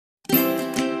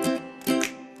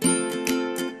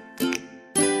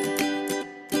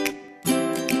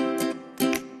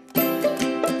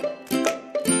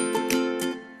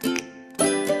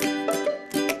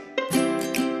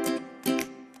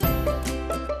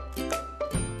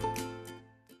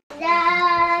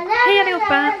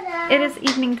it is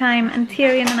evening time and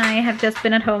Tyrion and I have just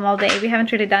been at home all day. We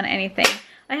haven't really done anything.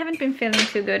 I haven't been feeling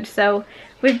too good, so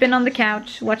we've been on the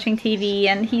couch watching TV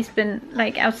and he's been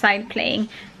like outside playing.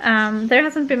 There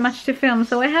hasn't been much to film,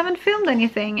 so I haven't filmed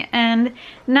anything, and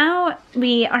now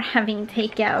we are having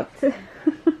takeout.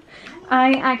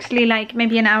 I actually, like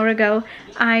maybe an hour ago,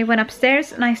 I went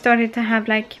upstairs and I started to have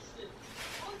like,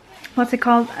 what's it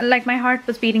called? Like my heart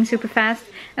was beating super fast,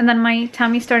 and then my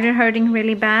tummy started hurting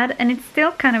really bad, and it's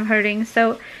still kind of hurting,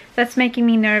 so that's making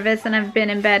me nervous, and I've been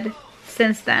in bed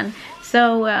since then.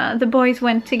 So the boys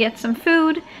went to get some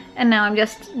food, and now I'm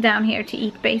just down here to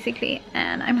eat basically,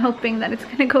 and I'm hoping that it's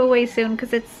gonna go away soon,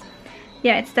 because it's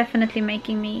definitely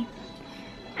making me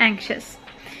anxious.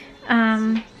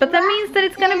 But that means that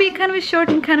it's gonna be kind of a short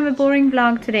and kind of a boring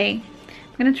vlog today.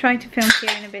 I'm gonna try to film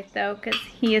here in a bit though, because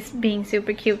he is being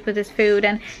super cute with his food,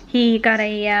 and he got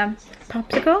a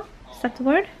popsicle. Is that the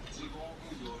word?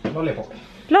 Lollipop.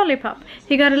 Lollipop.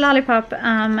 He got a lollipop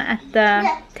at the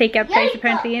takeout place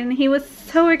apparently, and he was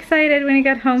so excited when he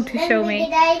got home to show me.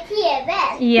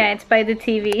 Yeah, it's by the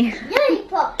TV.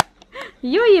 Lollipop.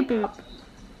 Lollipop.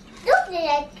 Don't you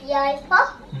like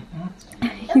lollipop?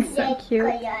 He's so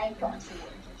cute.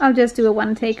 I'll just do a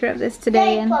one taker of this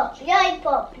today. And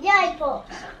Lollipop.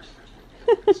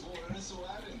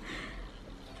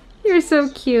 you're so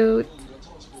cute.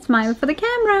 Smile for the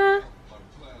camera.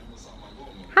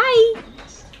 Hi.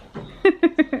 Is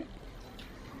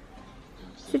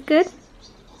it good?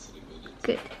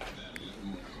 Good.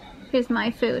 Here's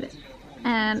my food,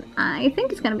 and I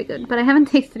think it's gonna be good, but I haven't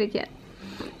tasted it yet.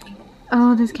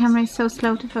 Oh, this camera is so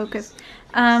slow to focus.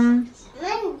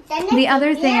 The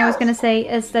other thing I was gonna say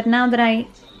is that now that I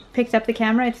picked up the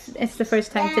camera, it's the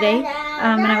first time today,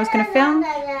 and I was gonna film,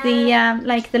 the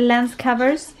like the lens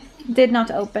covers did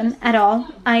not open at all.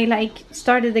 I like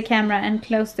started the camera and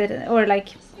closed it, or like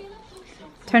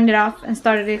turned it off and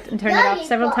started it and turned it off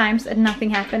several times, and nothing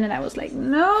happened, and I was like,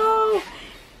 no.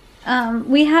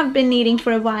 We have been needing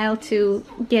for a while to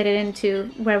get it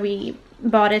into where we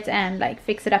bought it and like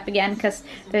fix it up again, because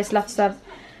there's lots of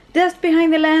dust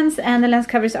behind the lens, and the lens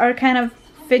covers are kind of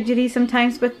fidgety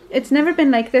sometimes, but it's never been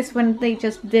like this when they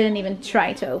just didn't even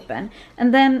try to open,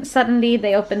 and then suddenly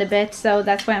they opened a bit, so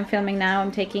that's why I'm filming now.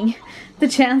 I'm taking the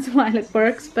chance while it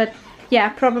works, but yeah,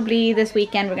 probably this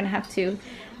weekend we're gonna have to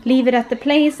leave it at the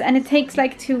place, and it takes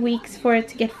like 2 weeks for it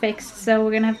to get fixed, so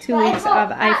we're gonna have 2 weeks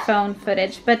of iPhone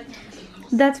footage, but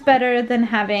that's better than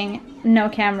having no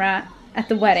camera at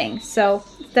the wedding, so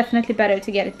it's definitely better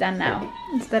to get it done now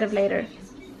instead of later.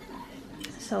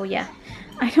 So yeah,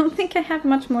 I don't think I have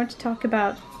much more to talk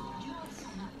about,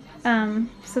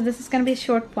 so this is gonna be a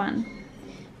short one,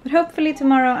 but hopefully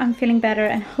tomorrow I'm feeling better,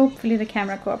 and hopefully the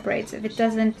camera cooperates. If it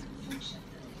doesn't,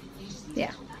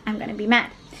 yeah, I'm gonna be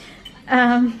mad.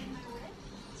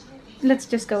 Let's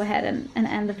just go ahead and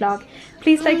end the vlog.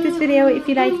 Please like this video if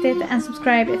you liked it, and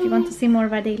subscribe if you want to see more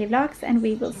of our daily vlogs, and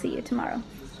we will see you tomorrow.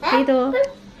 Hej då!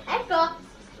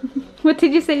 What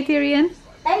did you say, Tyrion?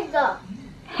 Hej då!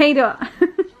 Hej då!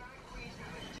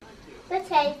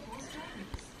 Okay.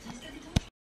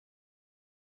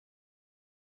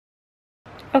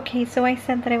 Okay, so I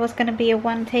said that I was gonna be a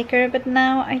one-taker, but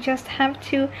now I just have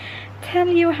to tell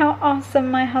you how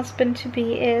awesome my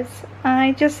husband-to-be is.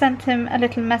 I just sent him a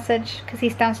little message, because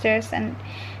he's downstairs and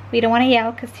we don't want to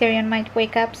yell because Tyrion might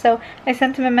wake up, so I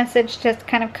sent him a message just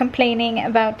kind of complaining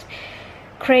about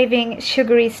craving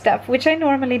sugary stuff, which I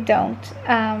normally don't.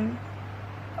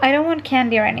 I don't want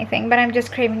candy or anything, but I'm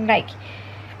just craving, like,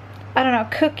 I don't know,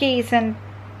 cookies and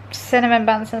cinnamon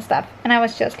buns and stuff, and I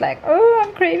was just like, oh,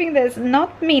 I'm craving this,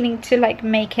 not meaning to like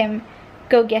make him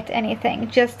go get anything,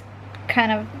 just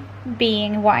kind of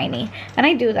being whiny, and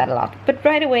I do that a lot. But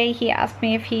right away he asked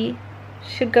me if he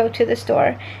should go to the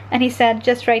store, and he said,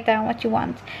 just write down what you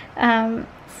want.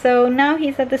 So now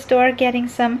he's at the store getting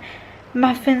some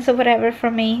muffins or whatever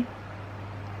for me,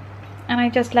 and I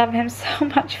just love him so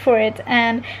much for it.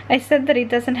 And I said that he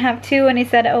doesn't have to, and he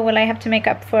said, oh well, I have to make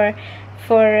up for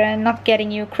not getting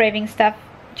you craving stuff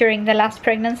during the last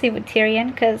pregnancy with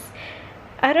Tyrion, because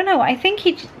I don't know, I think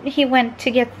he went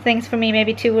to get things for me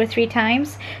maybe 2 or 3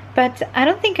 times, but I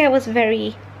don't think I was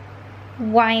very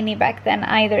whiny back then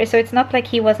either, so it's not like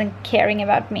he wasn't caring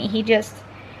about me.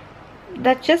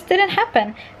 That just didn't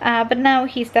happen. But now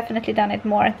he's definitely done it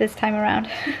more this time around.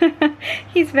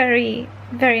 He's very,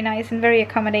 very nice and very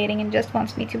accommodating and just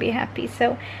wants me to be happy.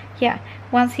 So yeah,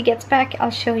 once he gets back,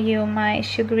 I'll show you my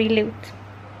sugary loot.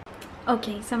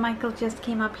 Okay, so Michael just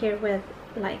came up here with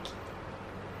like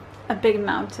a big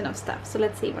mountain of stuff. So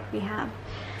let's see what we have.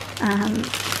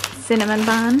 Cinnamon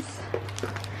buns,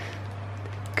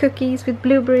 cookies with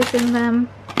blueberries in them,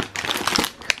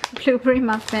 blueberry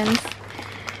muffins,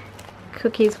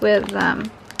 cookies with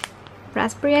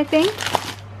raspberry, I think.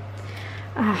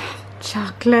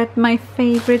 Chocolate, my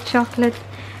favorite chocolate,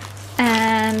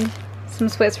 and some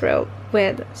Swiss roll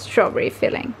with strawberry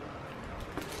filling.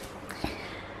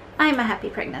 I'm a happy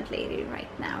pregnant lady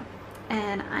right now,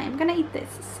 and I'm gonna eat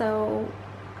this. So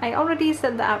I already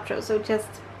said the outro, so just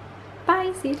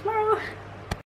bye, see you tomorrow.